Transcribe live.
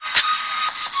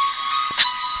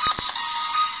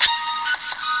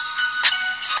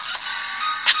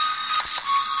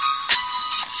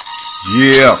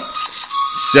Yeah,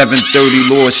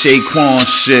 730 Lord Sha-kwan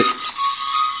shit.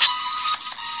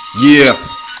 Yeah,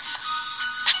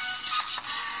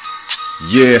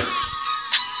 yeah,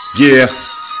 yeah,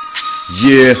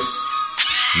 yeah,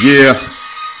 yeah,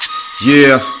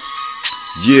 yeah,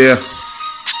 yeah,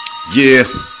 yeah.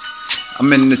 I'm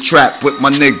in the trap with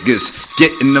my niggas,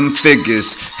 getting them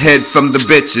figures, head from the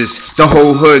bitches, the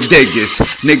whole hood diggers.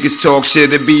 Niggas talk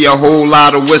shit, it be a whole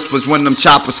lot of whispers. When them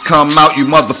choppers come out, you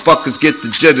motherfuckers get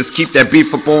the jitters. Keep that beef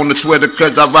up on the Twitter,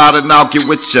 cause I ride and I'll get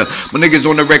with ya. My niggas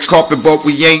on the red carpet, but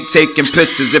we ain't taking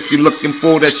pictures. If you looking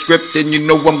for that script, then you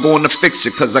know I'm gonna fix ya,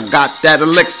 cause I got that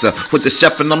elixir with the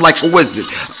chef and I'm like a wizard,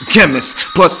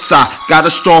 chemist. Plus I got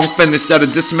a strong finish that'll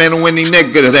dismantle any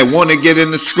nigga that wanna get in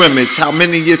the scrimmage. How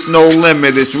many? It's no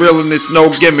limit. It's real and it's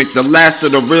no gimmick. The last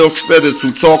of the real spitters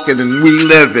who talk it and we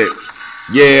live it.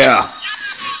 Yeah,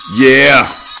 yeah,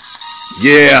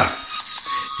 yeah,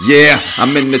 yeah.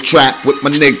 I'm in the trap with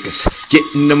my niggas,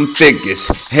 getting them figures,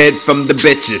 head from the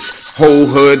bitches, whole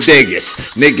hood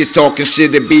diggers. Niggas talking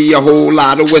shit, it be a whole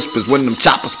lot of whispers. When them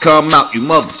choppers come out, you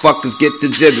motherfuckers get the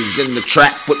jitters. In the trap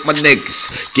with my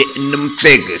niggas, getting them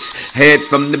figures, head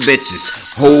from the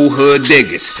bitches, whole hood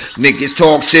diggers. Niggas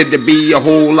talk shit, it be a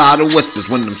whole lot of whispers.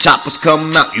 When them choppers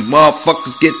come out, you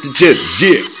motherfuckers get the jitters.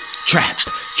 Yeah, trap,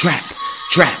 trap,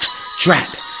 trap, trap,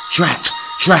 trap,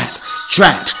 trap,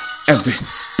 trap.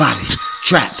 Everybody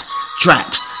trap, trap,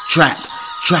 trap,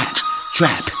 trap,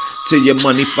 trap, till your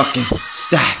money fucking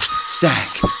stack, stack,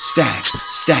 stack,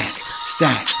 stack,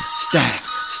 stack, stack,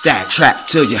 stack, trap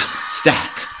till you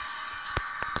stack.